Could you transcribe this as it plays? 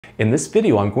In this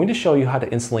video, I'm going to show you how to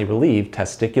instantly relieve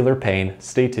testicular pain.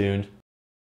 Stay tuned.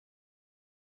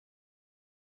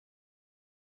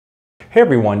 Hey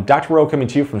everyone, Dr. Rowe coming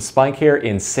to you from SpineCare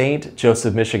in St.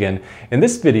 Joseph, Michigan. In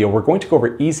this video, we're going to go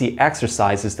over easy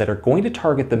exercises that are going to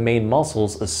target the main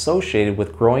muscles associated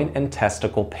with groin and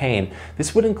testicle pain.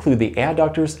 This would include the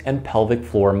adductors and pelvic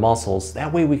floor muscles.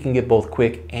 That way we can get both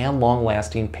quick and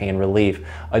long-lasting pain relief.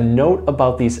 A note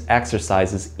about these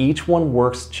exercises, each one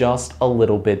works just a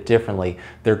little bit differently.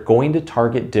 They're going to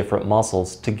target different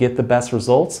muscles. To get the best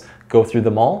results, go through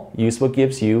them all, use what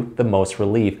gives you the most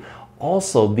relief.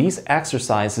 Also, these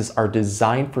exercises are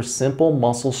designed for simple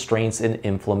muscle strains and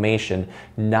inflammation,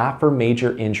 not for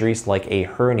major injuries like a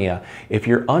hernia. If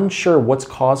you're unsure what's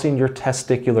causing your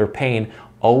testicular pain,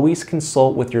 always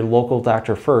consult with your local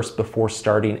doctor first before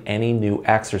starting any new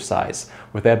exercise.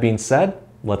 With that being said,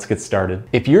 let's get started.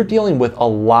 If you're dealing with a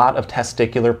lot of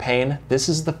testicular pain, this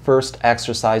is the first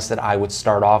exercise that I would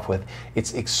start off with.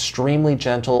 It's extremely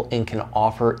gentle and can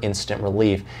offer instant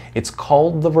relief. It's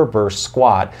called the reverse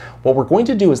squat. What we're going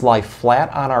to do is lie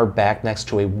flat on our back next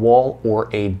to a wall or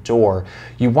a door.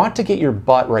 You want to get your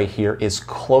butt right here as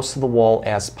close to the wall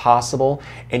as possible,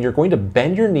 and you're going to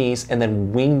bend your knees and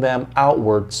then wing them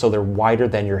outward so they're wider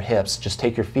than your hips. Just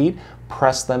take your feet,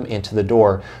 press them into the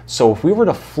door. So if we were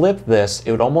to flip this,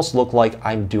 it would almost look like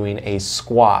I'm doing a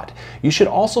squat. You should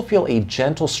also feel a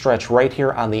gentle stretch right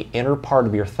here on the inner part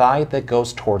of your thigh that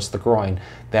goes towards the groin.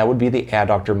 That would be the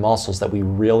adductor muscles that we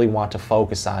really want to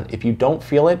focus on. If you don't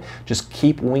feel it, just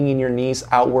keep winging your knees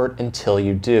outward until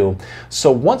you do.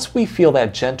 So once we feel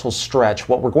that gentle stretch,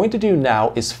 what we're going to do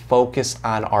now is focus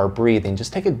on our breathing.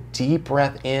 Just take a deep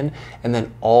breath in and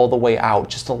then all the way out,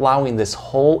 just allowing this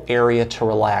whole area to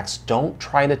relax. Don't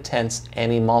try to tense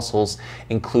any muscles,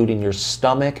 including your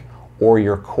stomach or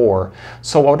your core.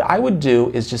 So what I would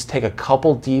do is just take a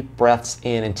couple deep breaths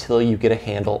in until you get a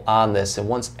handle on this. And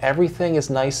once everything is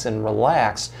nice and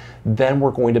relaxed, then we're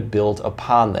going to build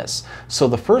upon this. So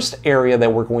the first area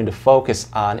that we're going to focus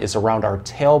on is around our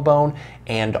tailbone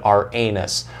and our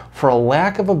anus. For a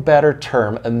lack of a better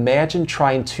term, imagine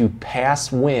trying to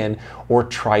pass wind or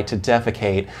try to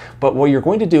defecate. But what you're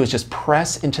going to do is just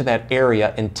press into that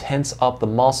area and tense up the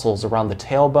muscles around the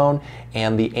tailbone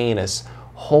and the anus.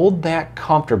 Hold that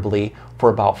comfortably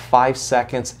for about 5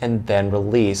 seconds and then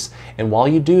release. And while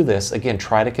you do this, again,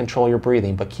 try to control your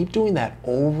breathing, but keep doing that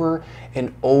over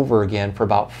and over again for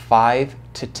about 5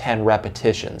 to 10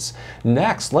 repetitions.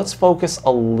 Next, let's focus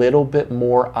a little bit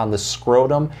more on the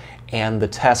scrotum and the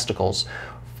testicles.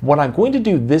 What I'm going to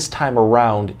do this time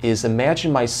around is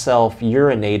imagine myself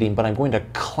urinating, but I'm going to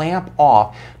clamp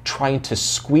off, trying to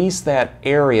squeeze that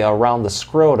area around the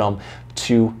scrotum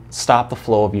to stop the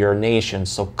flow of urination.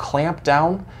 So clamp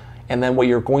down, and then what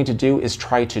you're going to do is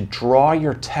try to draw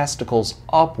your testicles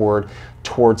upward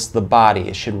towards the body.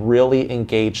 It should really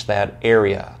engage that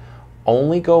area.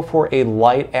 Only go for a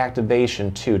light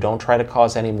activation too. Don't try to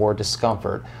cause any more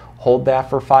discomfort. Hold that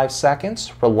for 5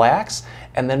 seconds, relax,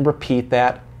 and then repeat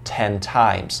that 10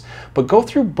 times. But go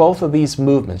through both of these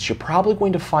movements. You're probably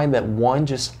going to find that one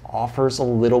just offers a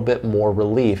little bit more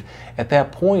relief. At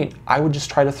that point, I would just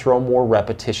try to throw more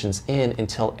repetitions in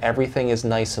until everything is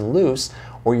nice and loose,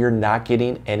 or you're not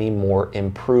getting any more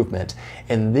improvement.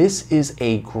 And this is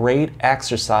a great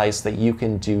exercise that you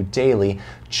can do daily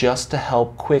just to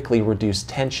help quickly reduce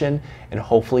tension and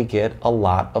hopefully get a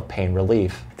lot of pain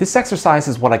relief. This exercise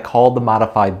is what I call the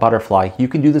modified butterfly. You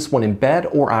can do this one in bed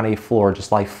or on a floor.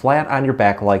 Just lie flat on your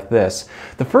back like this.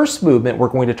 The first movement, we're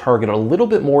going to target a little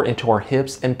bit more into our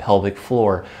hips and pelvic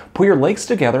floor. Put your legs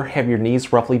together, have your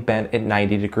knees roughly bent at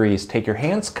 90 degrees. Take your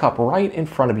hands cupped right in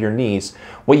front of your knees.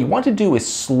 What you want to do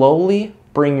is slowly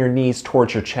bring your knees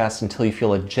towards your chest until you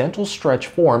feel a gentle stretch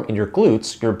form in your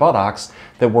glutes, your buttocks,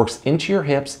 that works into your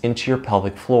hips, into your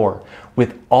pelvic floor.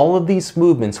 With all of these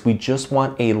movements, we just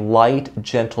want a light,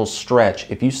 gentle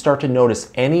stretch. If you start to notice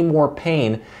any more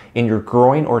pain in your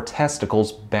groin or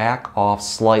testicles, back off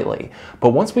slightly. But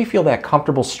once we feel that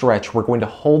comfortable stretch, we're going to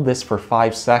hold this for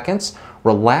 5 seconds,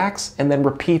 relax, and then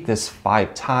repeat this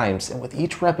 5 times. And with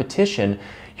each repetition,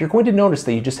 you're going to notice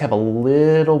that you just have a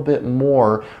little bit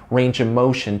more range of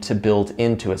motion to build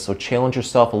into it. So challenge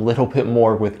yourself a little bit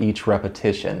more with each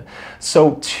repetition.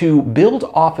 So to build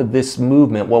off of this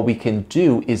movement, what we can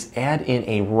do is add in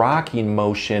a rocking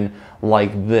motion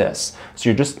like this. So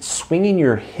you're just swinging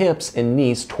your hips and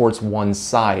knees towards one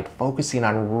side, focusing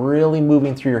on really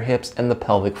moving through your hips and the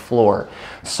pelvic floor.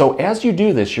 So as you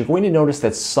do this, you're going to notice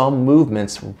that some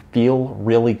movements feel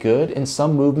really good and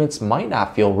some movements might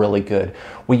not feel really good.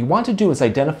 What you want to do is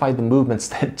identify the movements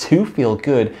that do feel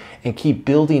good and keep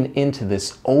building into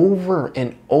this over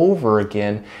and over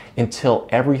again until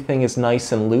everything is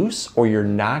nice and loose or you're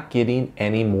not getting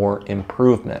any more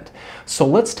improvement. So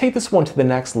let's take this one to the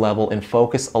next level and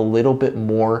focus a little bit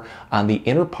more on the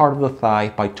inner part of the thigh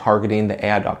by targeting the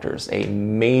adductors, a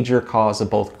major cause of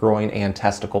both groin and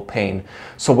testicle pain.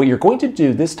 So what you're going to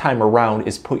do this time around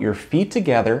is put your feet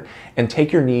together and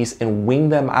take your knees and wing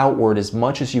them outward as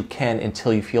much as you can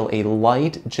until you feel a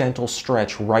light, gentle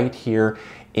stretch right here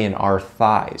in our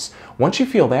thighs. Once you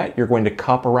feel that, you're going to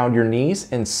cup around your knees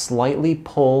and slightly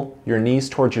pull your knees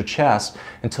towards your chest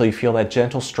until you feel that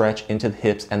gentle stretch into the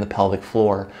hips and the pelvic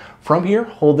floor. From here,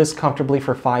 hold this comfortably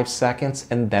for 5 seconds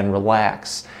and then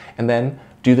relax. And then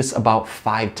do this about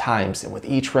 5 times, and with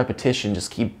each repetition, just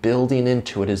keep building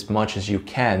into it as much as you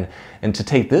can. And to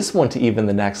take this one to even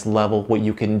the next level, what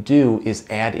you can do is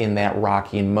add in that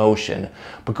rocking motion.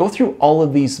 But go through all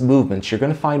of these movements. You're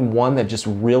going to find one that just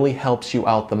really helps you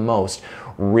out the most,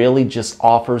 really just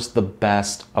offers the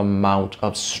best amount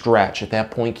of stretch. At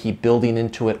that point, keep building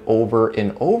into it over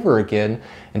and over again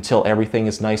until everything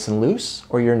is nice and loose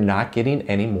or you're not getting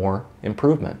any more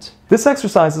improvement. This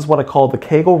exercise is what I call the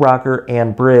Kegel rocker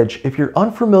and bridge. If you're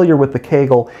unfamiliar with the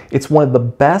Kegel, it's one of the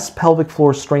best pelvic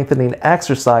floor strengthening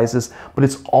exercises, but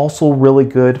it's also really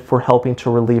good for helping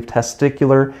to relieve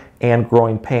testicular and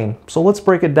groin pain. So let's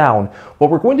break it down. What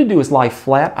we're going to do is lie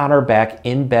flat on our back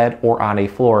in bed or on a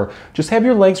floor. Just have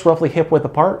your legs roughly hip width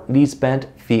apart, knees bent,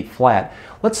 feet flat.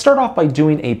 Let's start off by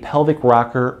doing a pelvic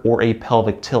rocker or a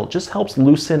pelvic tilt. Just helps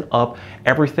loosen up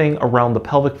everything around the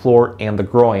pelvic floor and the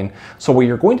groin. So what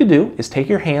you're going to do is take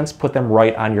your hands, put them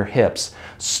right on your hips.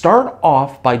 Start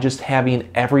off by just having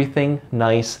everything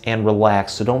nice and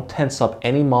relaxed, so don't tense up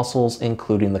any muscles,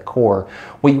 including the core.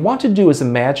 What you want to do is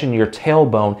imagine your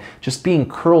tailbone just being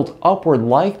curled upward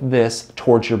like this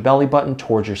towards your belly button,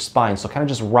 towards your spine. So kind of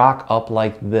just rock up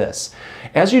like this.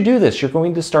 As you do this, you're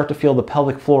going to start to feel the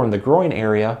pelvic floor and the groin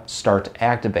area start to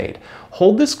activate.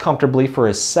 Hold this comfortably for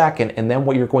a second, and then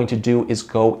what you're going to do is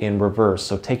go in reverse.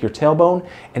 So take your tailbone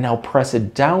and now press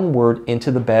it downward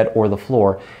into the bed or the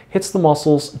floor. Hits the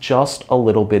muscles just a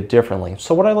little bit differently.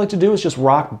 So what I like to do is just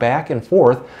rock back and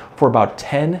forth for about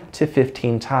 10 to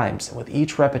 15 times. And with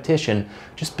each repetition,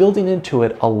 just building into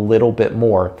it a little bit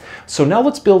more. So now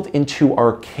let's build into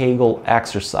our Kegel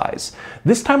exercise.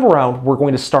 This time around, we're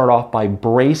going to start off by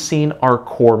bracing our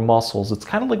core muscles. It's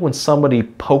kind of like when somebody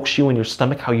pokes you in your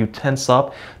stomach, how you tense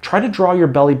up. Try to draw your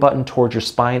belly button towards your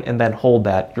spine and then hold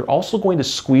that. You're also going to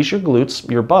squeeze your glutes,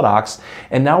 your buttocks,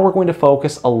 and now we're going to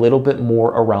focus a little bit more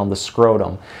around the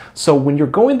scrotum. So when you're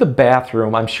going to the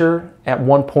bathroom, I'm sure at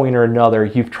one point or another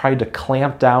you've tried to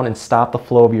clamp down and stop the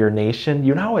flow of urination.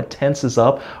 You know how it tenses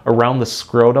up around the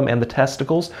scrotum and the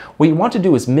testicles? What you want to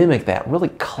do is mimic that, really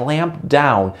clamp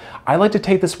down. I like to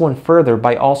take this one further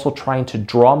by also trying to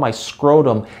draw my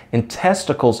scrotum and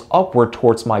testicles upward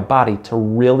towards my body to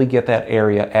really get that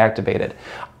area activated.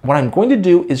 What I'm going to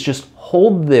do is just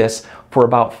hold this for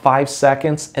about 5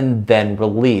 seconds and then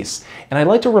release. And I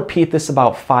like to repeat this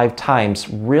about 5 times,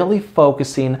 really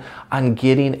focusing on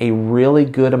getting a really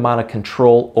good amount of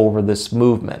control over this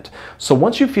movement. So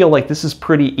once you feel like this is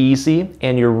pretty easy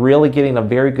and you're really getting a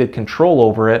very good control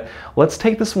over it, let's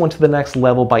take this one to the next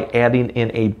level by adding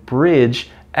in a bridge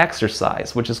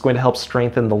exercise, which is going to help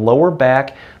strengthen the lower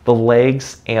back, the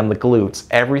legs, and the glutes,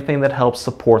 everything that helps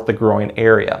support the groin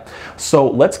area. So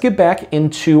let's get back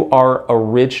into our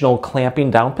original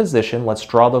clamping down position. Let's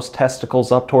draw those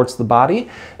testicles up towards the body,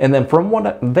 and then from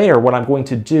there, what I'm going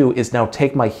to do is now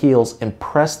take my heels and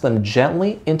press them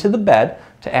gently into the bed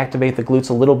to activate the glutes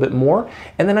a little bit more,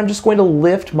 and then I'm just going to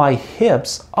lift my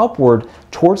hips upward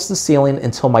towards the ceiling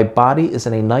until my body is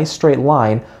in a nice straight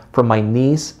line from my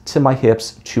knees to my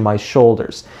hips to my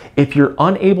shoulders. If you're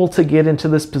unable to get into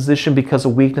this position because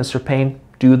of weakness or pain,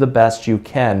 do the best you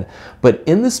can. But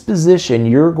in this position,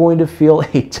 you're going to feel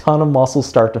a ton of muscles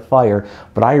start to fire,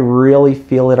 but I really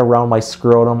feel it around my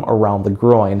scrotum, around the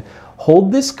groin.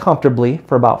 Hold this comfortably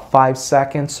for about 5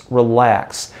 seconds,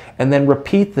 relax, and then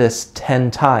repeat this 10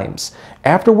 times.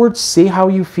 Afterwards, see how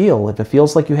you feel. If it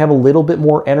feels like you have a little bit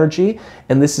more energy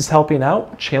and this is helping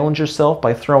out, challenge yourself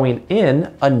by throwing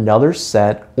in another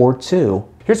set or 2.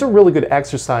 Here's a really good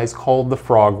exercise called the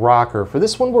frog rocker. For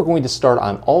this one, we're going to start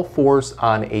on all fours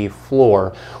on a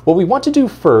floor. What we want to do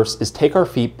first is take our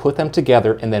feet, put them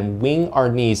together, and then wing our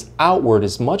knees outward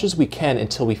as much as we can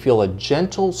until we feel a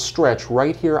gentle stretch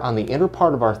right here on the inner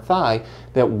part of our thigh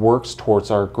that works towards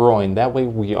our groin. That way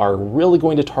we are really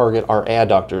going to target our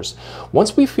adductors.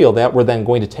 Once we feel that, we're then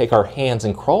going to take our hands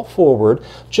and crawl forward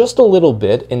just a little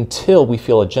bit until we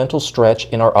feel a gentle stretch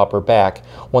in our upper back.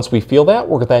 Once we feel that,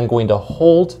 we're then going to hold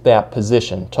hold that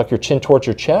position. Tuck your chin towards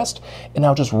your chest, and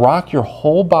now just rock your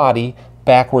whole body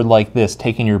backward like this,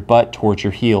 taking your butt towards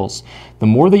your heels. The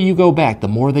more that you go back, the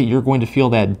more that you're going to feel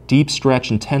that deep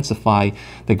stretch intensify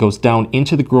that goes down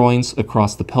into the groins,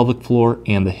 across the pelvic floor,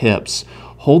 and the hips.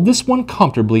 Hold this one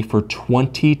comfortably for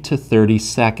 20 to 30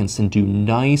 seconds and do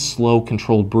nice, slow,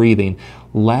 controlled breathing.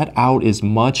 Let out as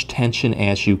much tension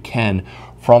as you can.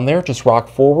 From there, just rock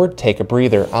forward, take a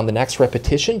breather. On the next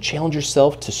repetition, challenge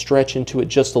yourself to stretch into it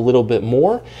just a little bit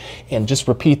more, and just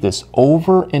repeat this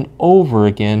over and over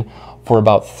again for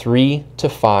about 3 to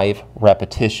 5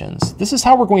 repetitions. This is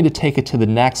how we're going to take it to the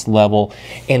next level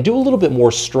and do a little bit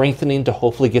more strengthening to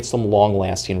hopefully get some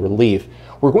long-lasting relief.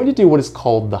 We're going to do what is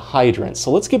called the hydrant.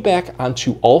 So let's get back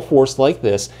onto all fours like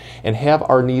this and have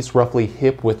our knees roughly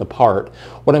hip width apart.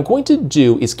 What I'm going to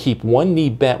do is keep one knee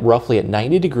bent roughly at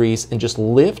 90 degrees and just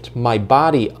lift my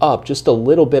body up just a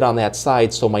little bit on that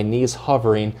side so my knee is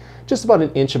hovering just about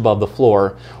an inch above the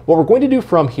floor. What we're going to do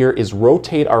from here is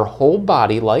rotate our whole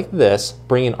body like this,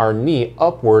 bringing our knee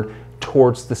upward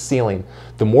towards the ceiling.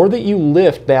 The more that you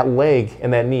lift that leg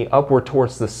and that knee upward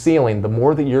towards the ceiling, the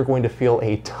more that you're going to feel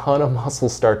a ton of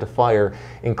muscles start to fire,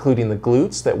 including the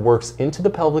glutes that works into the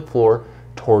pelvic floor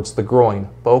towards the groin.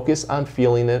 Focus on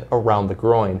feeling it around the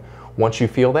groin. Once you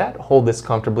feel that, hold this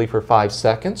comfortably for 5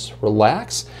 seconds,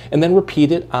 relax, and then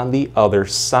repeat it on the other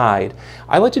side.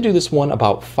 I like to do this one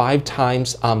about 5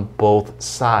 times on both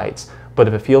sides. But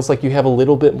if it feels like you have a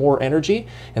little bit more energy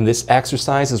and this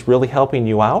exercise is really helping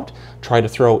you out, try to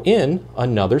throw in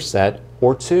another set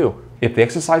or 2. If the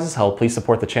exercises help, please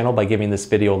support the channel by giving this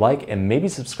video a like and maybe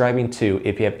subscribing too.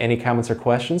 If you have any comments or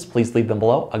questions, please leave them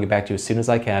below. I'll get back to you as soon as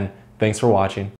I can. Thanks for watching.